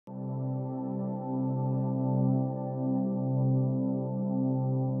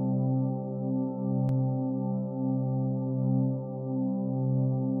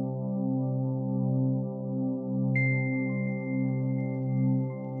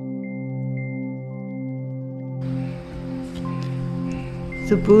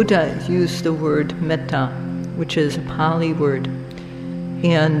The Buddha used the word metta, which is a Pali word,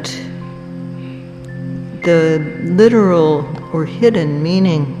 and the literal or hidden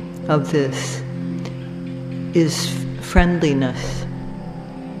meaning of this is friendliness,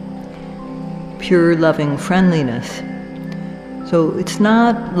 pure loving friendliness. So it's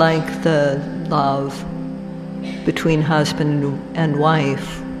not like the love between husband and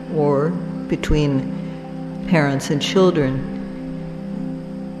wife or between parents and children.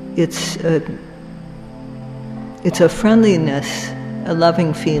 It's a friendliness, a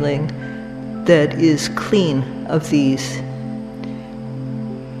loving feeling that is clean of these,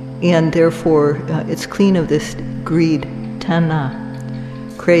 and therefore it's clean of this greed, tanha,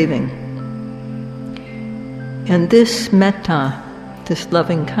 craving. And this metta, this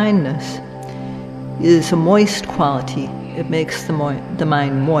loving kindness, is a moist quality. It makes the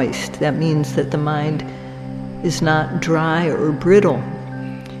mind moist. That means that the mind is not dry or brittle.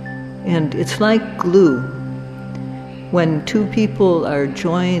 And it's like glue. When two people are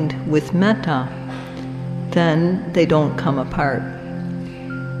joined with metta, then they don't come apart.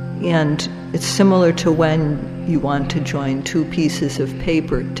 And it's similar to when you want to join two pieces of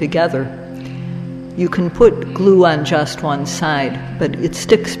paper together. You can put glue on just one side, but it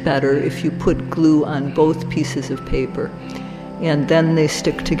sticks better if you put glue on both pieces of paper, and then they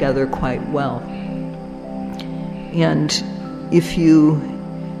stick together quite well. And if you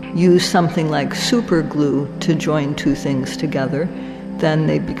use something like super glue to join two things together, then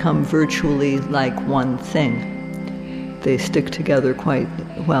they become virtually like one thing. They stick together quite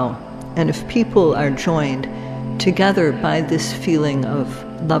well. And if people are joined together by this feeling of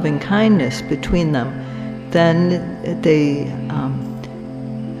loving kindness between them, then they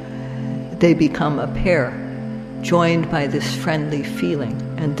become a pair, joined by this friendly feeling.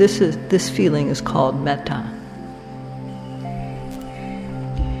 And this feeling is called metta.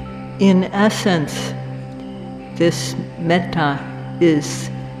 In essence, this metta is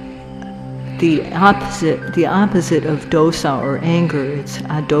the opposite of dosa or anger. It's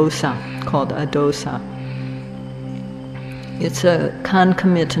adosa, called adosa. It's a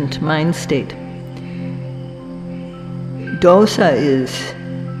concomitant mind state. Dosa is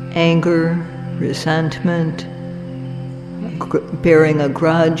anger, resentment, bearing a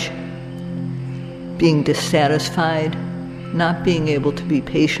grudge, being dissatisfied, not being able to be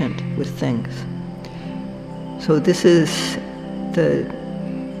patient with things. So this is the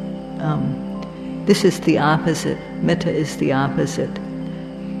opposite. Metta is the opposite,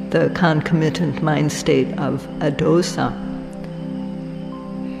 the concomitant mind state of adosa.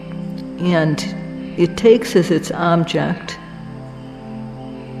 And it takes as its object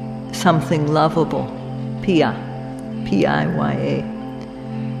something lovable, piya, P-I-Y-A.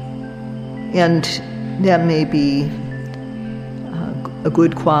 And that may be a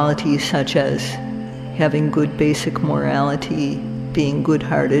good quality such as having good basic morality, being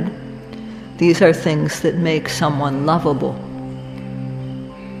good-hearted. These are things that make someone lovable.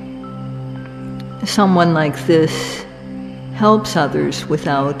 Someone like this helps others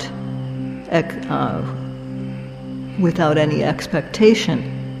without any expectation,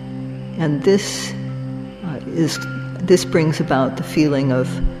 and this brings about the feeling of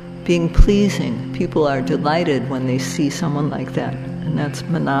being pleasing. People are delighted when they see someone like that, and that's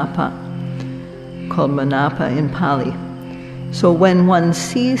manapa, called manapa in Pali. So when one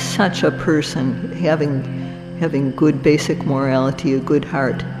sees such a person having good basic morality, a good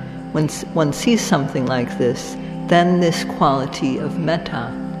heart, when one sees something like this, then this quality of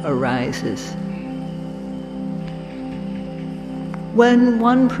metta arises. When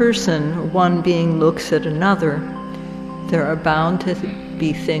one person, one being looks at another, there are bound to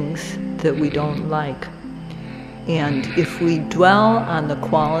be things that we don't like. And if we dwell on the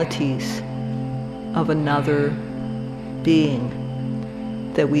qualities of another being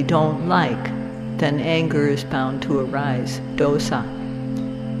that we don't like, then anger is bound to arise, dosa.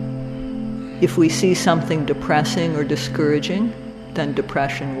 If we see something depressing or discouraging, then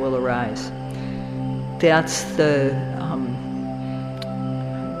depression will arise. That's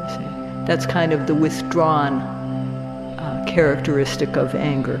that's kind of the withdrawn characteristic of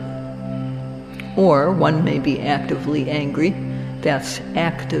anger. Or one may be actively angry. That's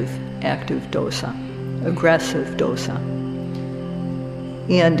active dosa, aggressive dosa.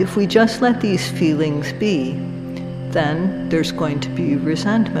 And if we just let these feelings be, then there's going to be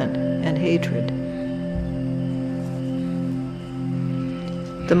resentment and hatred.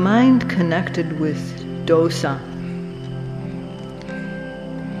 The mind connected with dosa,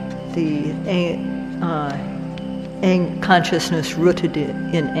 the consciousness rooted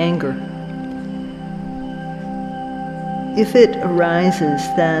in anger, if it arises,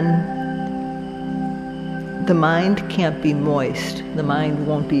 then the mind can't be moist. The mind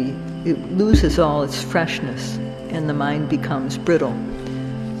won't be, it loses all its freshness, and the mind becomes brittle.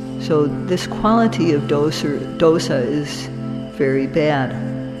 So this quality of dosa is very bad.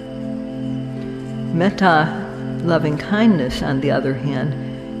 Metta, loving kindness, on the other hand,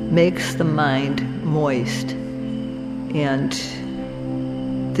 makes the mind moist. And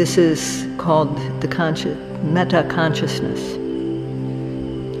this is called the metta consciousness.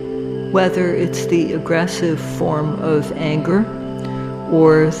 Whether it's the aggressive form of anger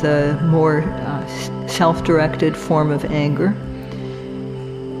or the more self-directed form of anger,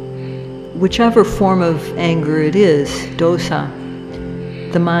 whichever form of anger it is, dosa,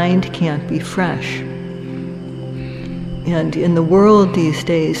 the mind can't be fresh. And in the world these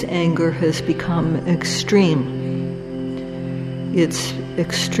days, anger has become extreme. It's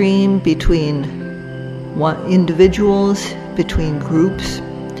extreme between individuals, between groups.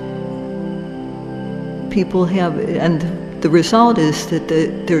 People have, and the result is that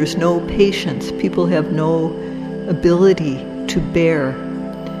there's no patience. People have no ability to bear.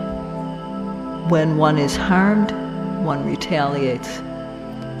 When one is harmed, one retaliates.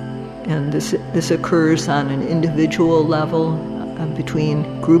 And this occurs on an individual level,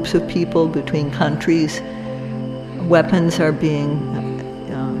 between groups of people, between countries. New weapons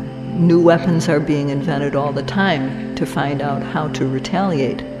are being invented all the time to find out how to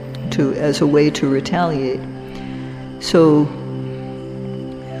retaliate, as a way to retaliate. So,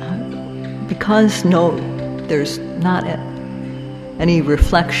 because there's not any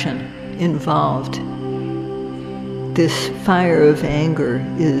reflection involved, this fire of anger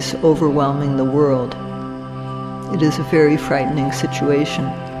is overwhelming the world. It is a very frightening situation.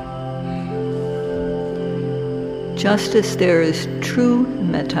 Just as there is true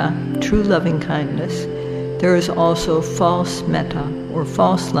metta, true loving kindness, there is also false metta, or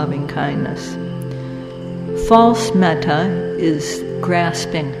false loving kindness. False metta is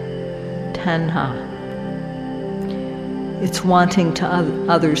grasping, tanha. It's wanting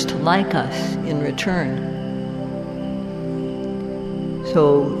others to like us in return.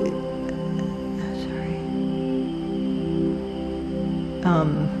 So,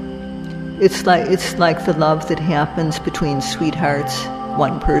 it's like the love that happens between sweethearts.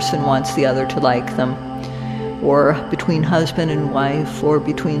 One person wants the other to like them, or between husband and wife, or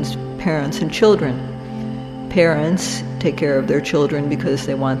between parents and children. Parents take care of their children because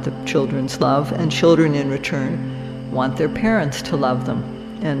they want the children's love, and children in return want their parents to love them.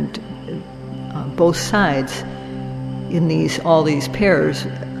 And both sides in all these pairs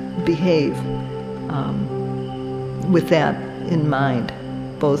behave with that in mind.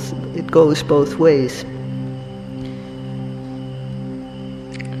 It goes both ways.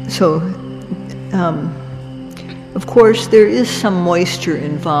 So, of course, there is some moisture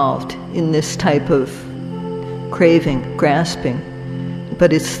involved in this type of craving, grasping,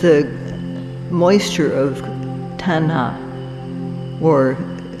 but it's the moisture of tanha, or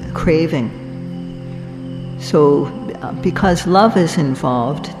craving. So, because love is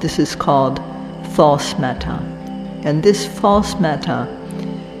involved, this is called false metta. And this false metta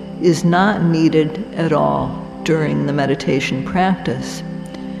is not needed at all during the meditation practice.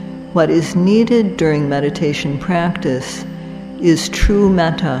 What is needed during meditation practice is true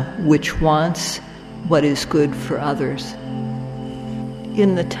metta, which wants what is good for others.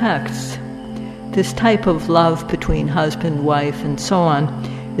 In the text, this type of love between husband, wife, and so on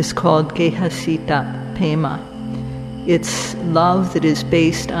is called gehasita pema. It's love that is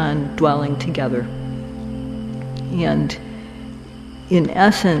based on dwelling together. And in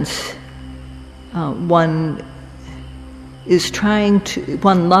essence, one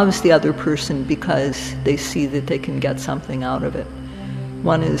loves the other person because they see that they can get something out of it.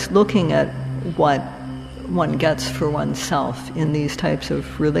 One is looking at what one gets for oneself in these types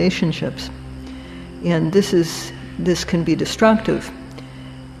of relationships. And this can be destructive.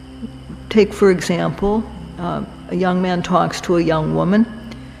 Take, for example, a young man talks to a young woman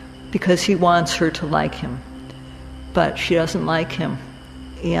because he wants her to like him, but she doesn't like him,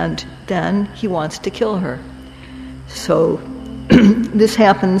 and then he wants to kill her. So this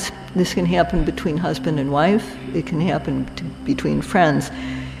can happen between husband and wife, it can happen between friends,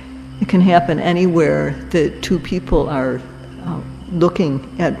 it can happen anywhere that two people are looking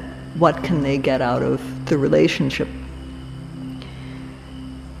at what can they get out of the relationship.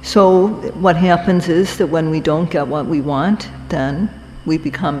 So what happens is that when we don't get what we want, then we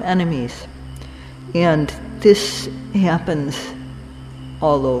become enemies. And this happens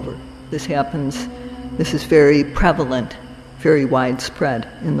all over. This is very prevalent, very widespread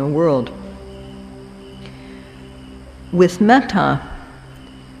in the world. with metta,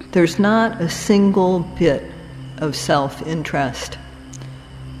 there's not a single bit of self-interest.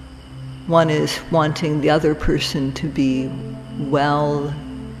 One is wanting the other person to be well,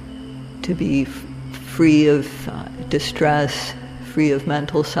 to be free of distress, free of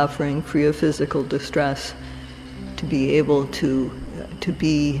mental suffering, free of physical distress, to be able to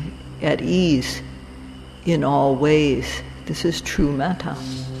be at ease in all ways. This is true metta.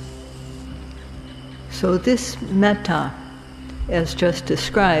 So this metta, as just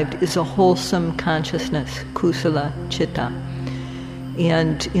described, is a wholesome consciousness, kusala citta.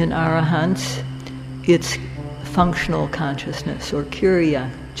 And in arahants, it's functional consciousness, or kiriya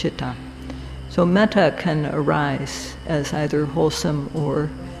citta. So metta can arise as either wholesome or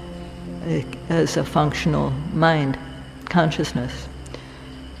as a functional mind, consciousness.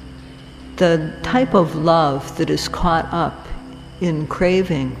 The type of love that is caught up in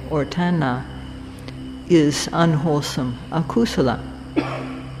craving or tanha is unwholesome, akusala.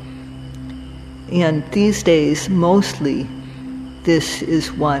 And these days, mostly, this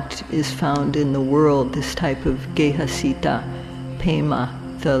is what is found in the world, this type of gehasita, pema,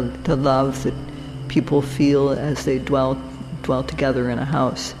 the love that people feel as they dwell together in a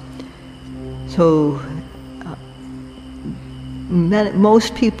house. So,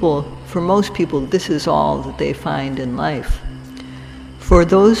 for most people, this is all that they find in life. For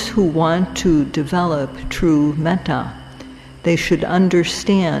those who want to develop true metta, they should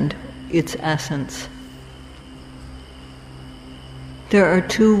understand its essence. There are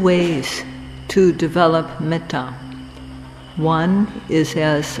two ways to develop metta. One is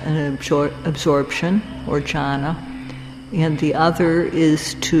as an absorption, or jhana, and the other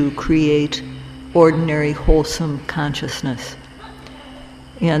is to create ordinary wholesome consciousness.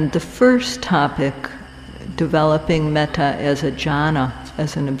 And the first topic, developing metta as a jhana,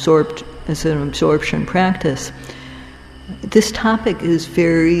 as an absorption practice, this topic is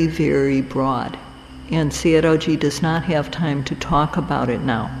very, very broad, and Sayadaw does not have time to talk about it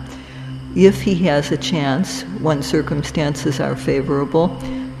now. If he has a chance, when circumstances are favorable,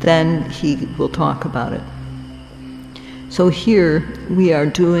 then he will talk about it. So here we are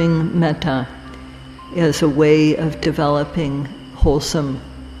doing metta as a way of developing wholesome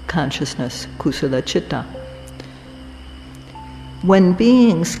consciousness, kusala citta. When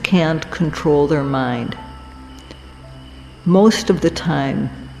beings can't control their mind, most of the time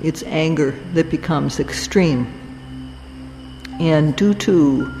it's anger that becomes extreme. And due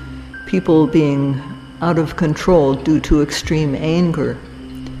to people being out of control due to extreme anger,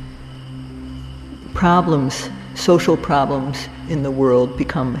 social problems in the world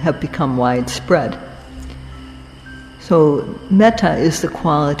have become widespread. So metta is the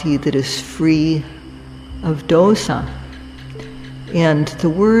quality that is free of dosa. And the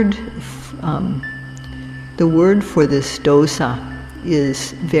word for this dosa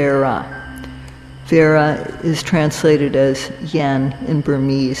is vera. Vera is translated as yen in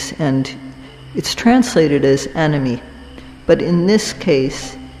Burmese, and it's translated as enemy. But in this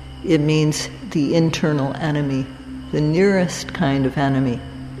case, it means the internal enemy, the nearest kind of enemy.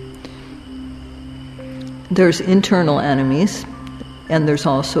 There's internal enemies, and there's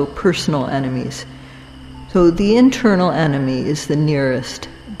also personal enemies. So the internal enemy is the nearest.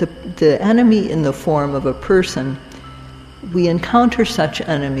 The enemy in the form of a person, we encounter such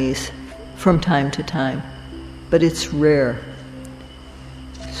enemies from time to time, but it's rare.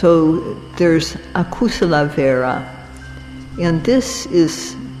 So there's akusala vera, and this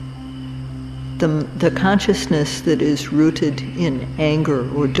is the consciousness that is rooted in anger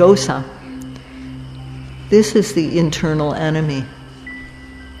or dosa. This is the internal enemy.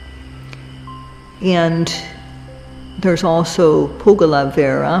 And there's also pugala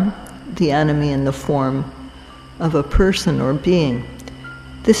vera, the enemy in the form of a person or being.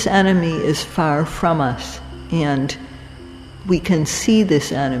 This enemy is far from us, and we can see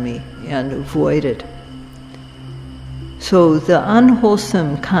this enemy and avoid it. So the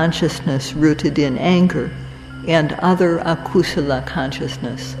unwholesome consciousness rooted in anger and other akusala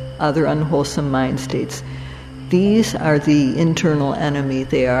consciousness, other unwholesome mind states, these are the internal enemy.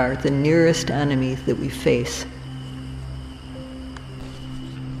 They are the nearest enemy that we face.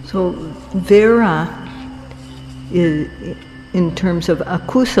 So vera is, in terms of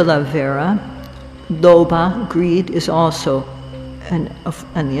akusala vera, lobha, greed, is also an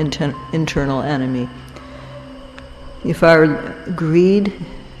internal enemy. If our greed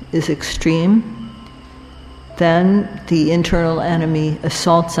is extreme, then the internal enemy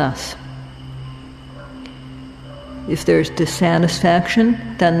assaults us. If there's dissatisfaction,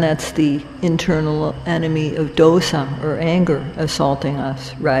 then that's the internal enemy of dosa, or anger, assaulting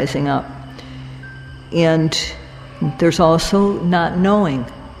us, rising up. And There's also not knowing,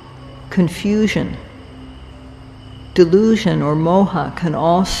 confusion. Delusion or moha can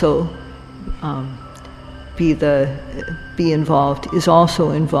also is also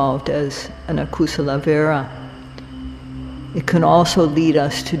involved as an akusala vera. It can also lead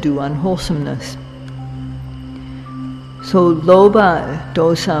us to do unwholesomeness. So lobha,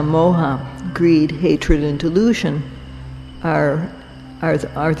 dosa, moha, greed, hatred, and delusion are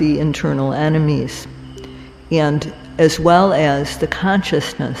the internal enemies, and as well as the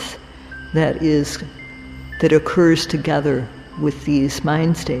consciousness that occurs together with these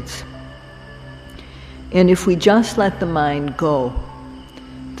mind states. And if we just let the mind go,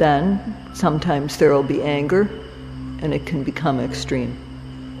 then sometimes there will be anger, and it can become extreme.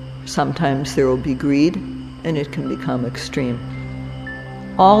 Sometimes there will be greed, and it can become extreme.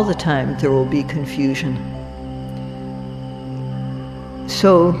 All the time there will be confusion.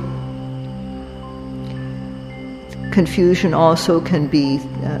 So confusion also can be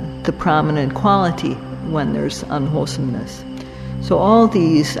the prominent quality when there's unwholesomeness. So all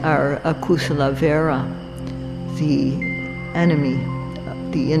these are akusala vera, the enemy,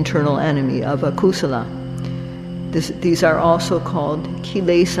 the internal enemy of akusala. These are also called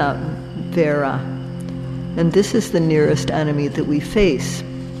kilesa vera, and this is the nearest enemy that we face.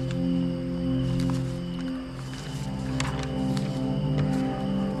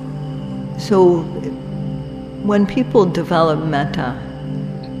 So when people develop metta,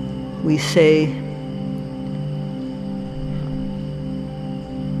 we say,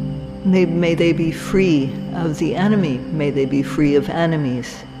 may they be free of the enemy, may they be free of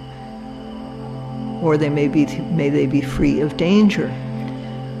enemies, or may they be free of danger.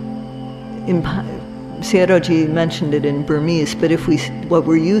 Sayadaw mentioned it in Burmese, but what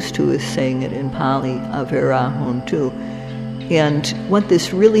we're used to is saying it in Pali, averahon too. And what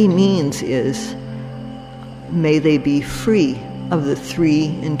this really means is, may they be free of the three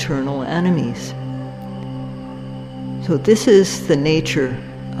internal enemies. So this is the nature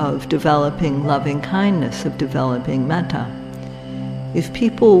of developing loving kindness, of developing metta. If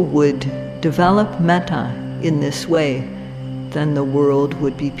people would develop metta in this way, then the world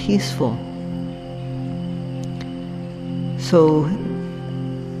would be peaceful. So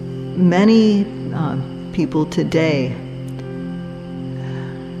many people today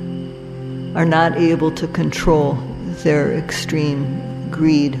are not able to control their extreme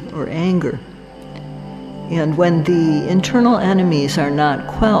greed or anger. And when the internal enemies are not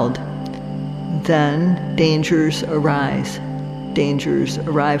quelled, then dangers arise. Dangers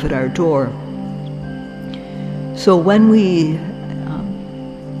arrive at our door. So when we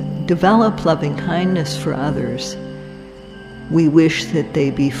develop loving kindness for others, we wish that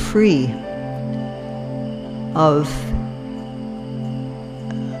they be free of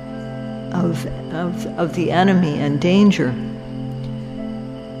the enemy and danger.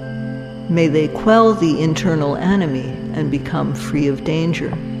 May they quell the internal enemy and become free of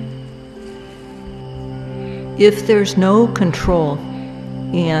danger. If there's no control,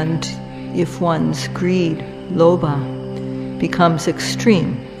 and if one's greed, lobha, becomes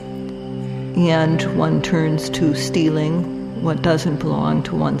extreme, and one turns to stealing what doesn't belong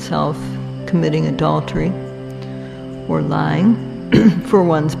to oneself, committing adultery, or lying for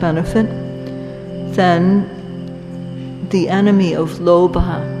one's benefit, then the enemy of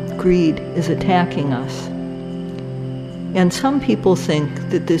lobha, greed, is attacking us. And some people think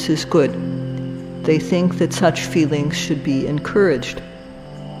that this is good. They think that such feelings should be encouraged.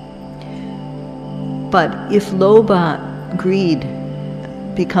 But if lobha, greed,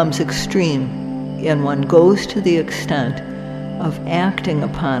 becomes extreme, and one goes to the extent of acting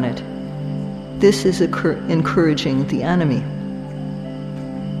upon it, this is encouraging the enemy.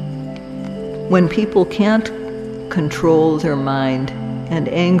 When people can't control their mind and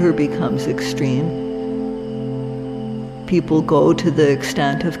anger becomes extreme, people go to the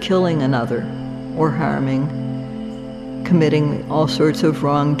extent of killing another or harming, committing all sorts of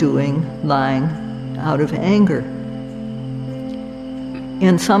wrongdoing, lying out of anger.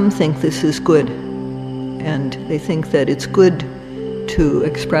 And some think this is good, and they think that it's good to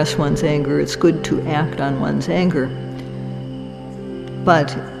express one's anger, it's good to act on one's anger.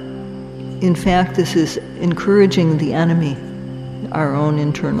 But in fact, this is encouraging the enemy, our own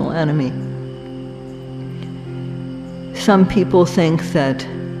internal enemy. Some people think that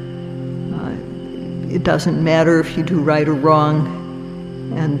it doesn't matter if you do right or wrong,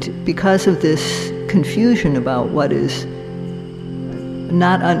 and because of this confusion about what is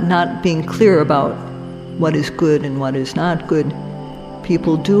not being clear about what is good and what is not good,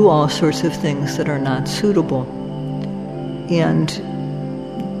 people do all sorts of things that are not suitable. And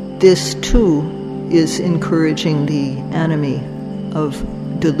this too is encouraging the enemy of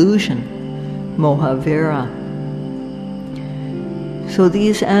delusion, mohavera. So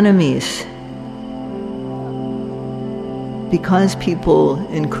these enemies, because people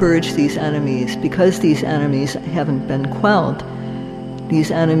encourage these enemies, because these enemies haven't been quelled,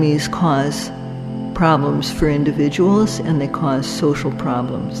 these enemies cause problems for individuals and they cause social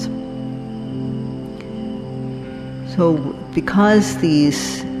problems. So because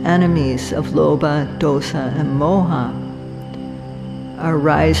these enemies of lobha, dosa, and moha are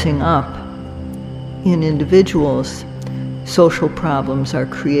rising up in individuals, social problems are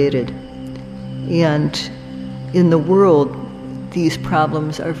created. And in the world, these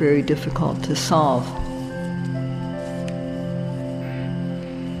problems are very difficult to solve.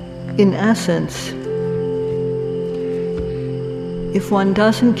 In essence, if one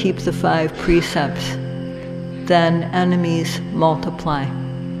doesn't keep the 5 precepts, then enemies multiply.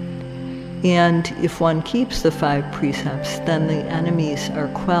 And if one keeps the 5 precepts, then the enemies are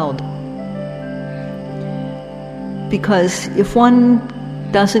quelled. Because if one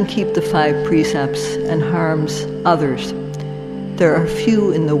doesn't keep the 5 precepts and harms others, there are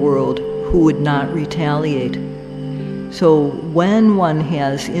few in the world who would not retaliate. So when one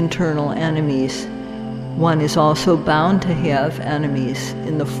has internal enemies, one is also bound to have enemies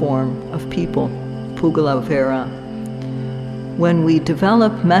in the form of people, pugala vera. When we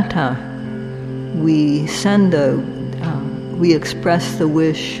develop metta, we express the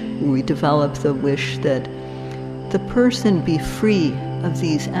wish, we develop the wish that the person be free of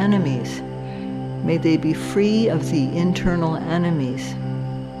these enemies. May they be free of the internal enemies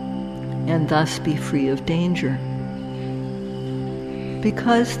and thus be free of danger.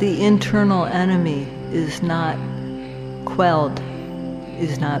 Because the internal enemy is not quelled,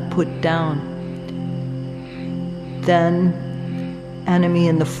 is not put down, then enemy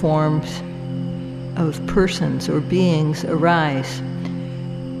in the forms of persons or beings arise,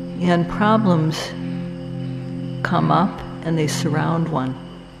 and problems come up and they surround one.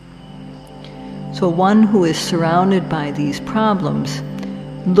 So one who is surrounded by these problems,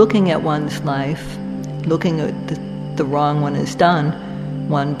 looking at one's life, looking at the wrong one has done,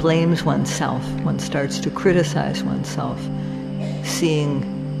 one blames oneself, one starts to criticize oneself, saying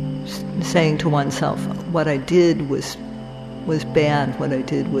to oneself, what I did was bad, what I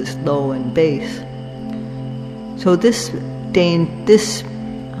did was low and base. So this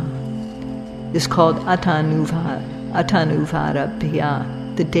is called attanuvada bhya,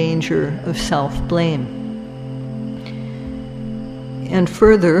 the danger of self-blame. And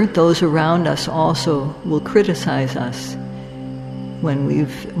further, those around us also will criticize us when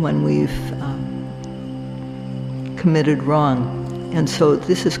we've committed wrong. And so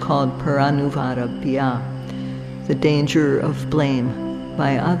this is called paranuvada bhya, the danger of blame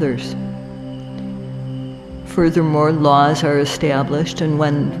by others. Furthermore, laws are established, and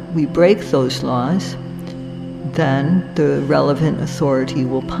when we break those laws, then the relevant authority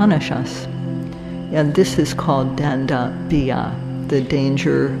will punish us. And this is called danda bhya, the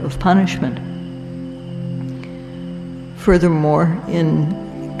danger of punishment. Furthermore, in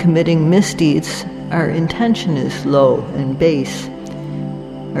committing misdeeds, our intention is low and base.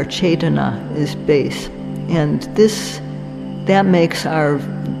 Our cetana is base. And that makes our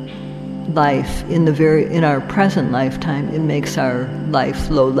life, in our present lifetime, it makes our life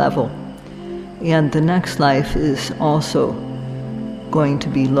low level. And the next life is also going to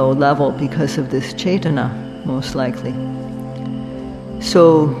be low level because of this cetana, most likely.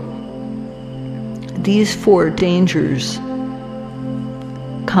 So these 4 dangers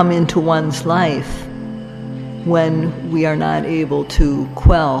come into one's life when we are not able to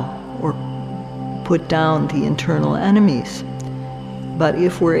quell or put down the internal enemies. But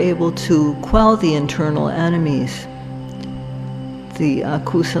if we're able to quell the internal enemies, the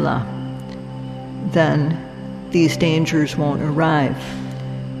akusala, then these dangers won't arrive.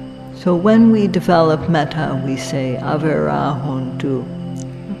 So when we develop metta, we say avera hontu.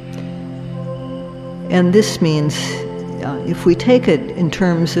 And this means, if we take it in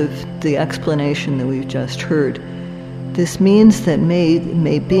terms of the explanation that we've just heard, this means that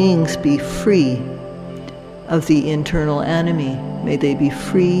may beings be free of the internal enemy. May they be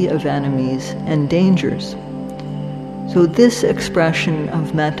free of enemies and dangers. So this expression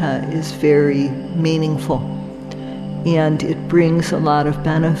of metta is very meaningful, and it brings a lot of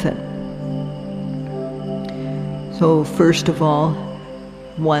benefit. So first of all,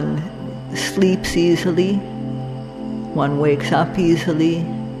 one sleeps easily, one wakes up easily,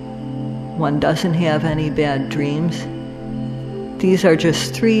 one doesn't have any bad dreams. These are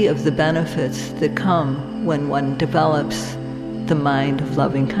just 3 of the benefits that come when one develops the mind of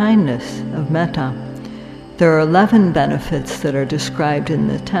loving kindness, of metta. There are 11 benefits that are described in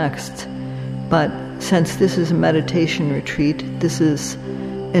the text, but since this is a meditation retreat, this is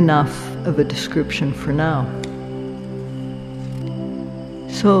enough of a description for now.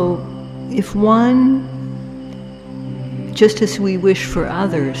 So, if one, just as we wish for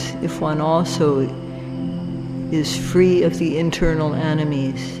others, if one also is free of the internal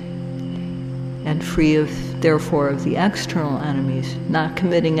enemies and free of, therefore, of the external enemies, not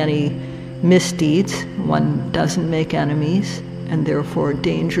committing any misdeeds, one doesn't make enemies, and therefore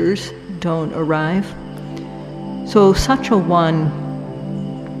dangers don't arrive. So such a one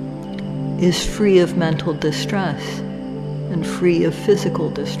is free of mental distress and free of physical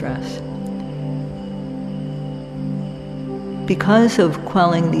distress. Because of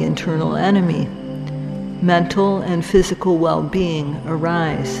quelling the internal enemy, mental and physical well-being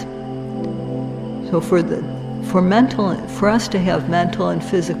arise. So for us to have mental and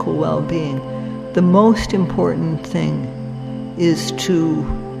physical well-being, the most important thing is to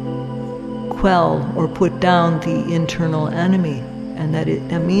quell or put down the internal enemy, and that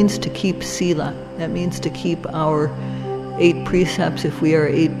means to keep sila. That means to keep our 8 precepts, if we are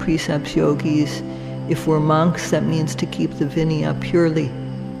 8 precepts yogis. If we're monks, that means to keep the vinaya purely.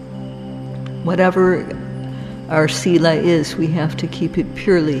 Whatever our sila is, we have to keep it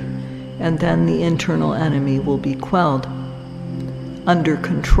purely, and then the internal enemy will be quelled, under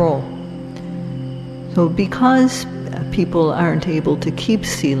control. So because people aren't able to keep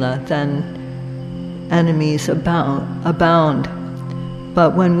sila, then enemies abound.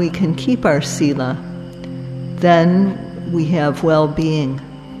 But when we can keep our sila, then we have well-being.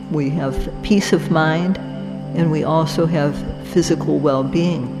 We have peace of mind, and we also have physical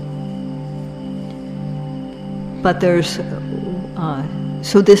well-being. But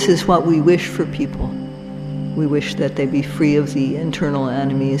so this is what we wish for people. We wish that they be free of the internal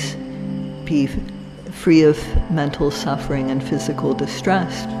enemies, be free of mental suffering and physical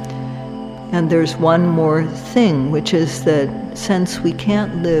distress. And there's one more thing, which is that since we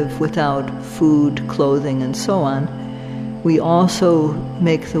can't live without food, clothing, and so on, we also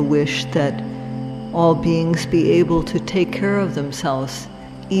make the wish that all beings be able to take care of themselves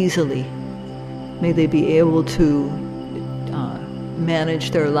easily. May they be able to manage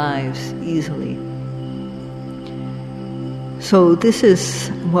their lives easily. So this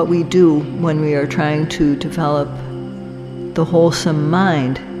is what we do when we are trying to develop the wholesome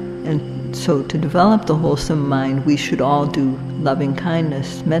mind. And so to develop the wholesome mind, we should all do loving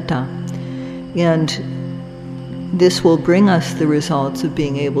kindness, metta. And this will bring us the results of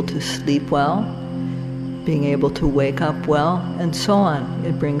being able to sleep well, being able to wake up well, and so on.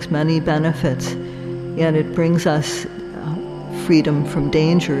 It brings many benefits, and it brings us freedom from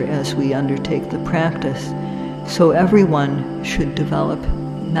danger as we undertake the practice. So everyone should develop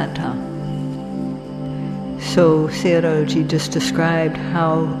metta. So Sayadaw just described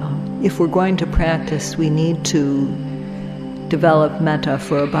how if we're going to practice, we need to develop metta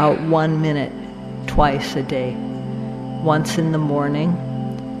for about 1 minute twice a day. Once in the morning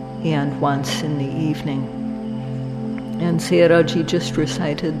and once in the evening. And Sayadaw just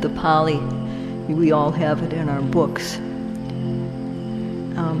recited the Pali. We all have it in our books.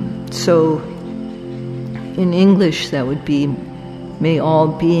 So in English that would be, may all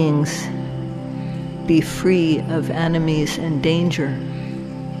beings be free of enemies and danger.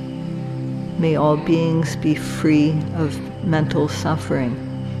 May all beings be free of mental suffering.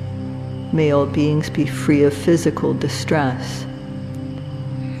 May all beings be free of physical distress.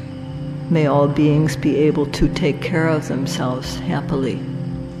 May all beings be able to take care of themselves happily.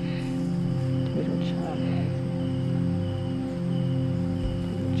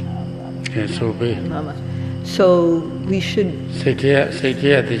 So we should... So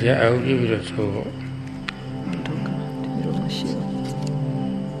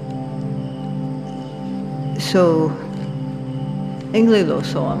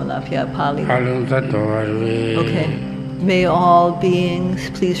Pali. Okay. May all beings,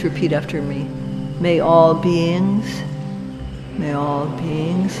 please repeat after me. May all beings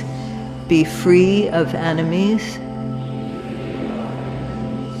be free of enemies,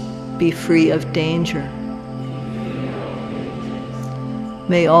 be free of danger.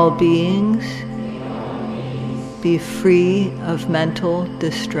 May all beings be free of mental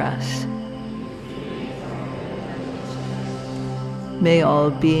distress. May all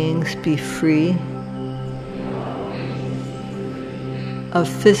beings be free of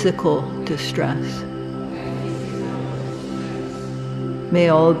physical distress. May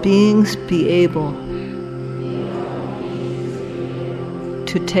all beings be able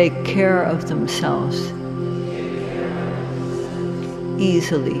to take care of themselves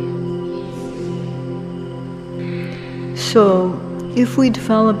easily. So, if we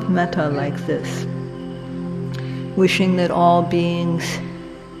develop metta like this, wishing that all beings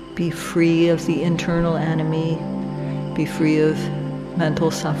be free of the internal enemy, be free of mental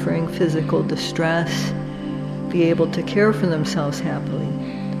suffering, physical distress, be able to care for themselves happily,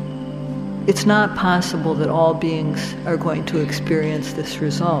 it's not possible that all beings are going to experience this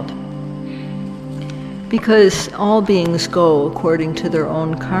result. Because all beings go according to their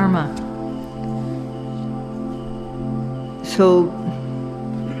own karma. So,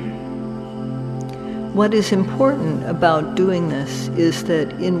 what is important about doing this is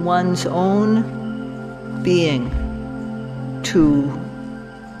that in one's own being, to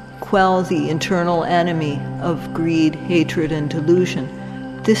quell the internal enemy of greed, hatred, and delusion.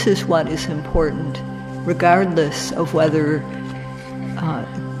 This is what is important, regardless of what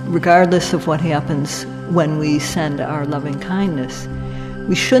happens when we send our loving kindness.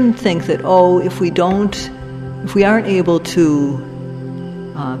 We shouldn't think that, if we aren't able to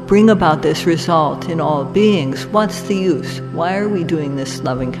bring about this result in all beings, what's the use? Why are we doing this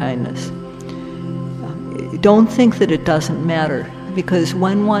loving kindness? Don't think that it doesn't matter, because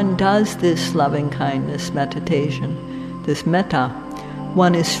when one does this loving kindness meditation, this metta,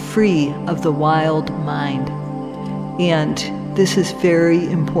 one is free of the wild mind. And this is very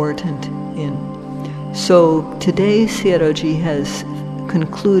important. So today Sayadaw has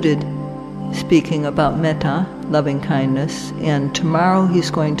concluded speaking about metta, loving kindness, and tomorrow he's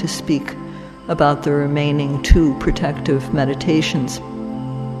going to speak about the remaining 2 protective meditations.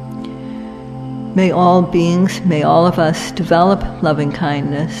 May all beings, may all of us develop loving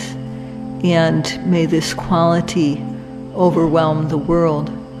kindness, and may this quality overwhelm the world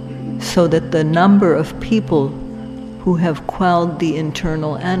so that the number of people who have quelled the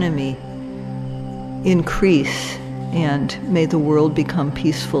internal enemy increase, and may the world become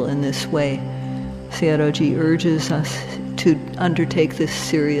peaceful in this way. Sayadaw urges us to undertake this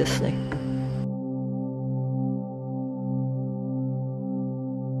seriously.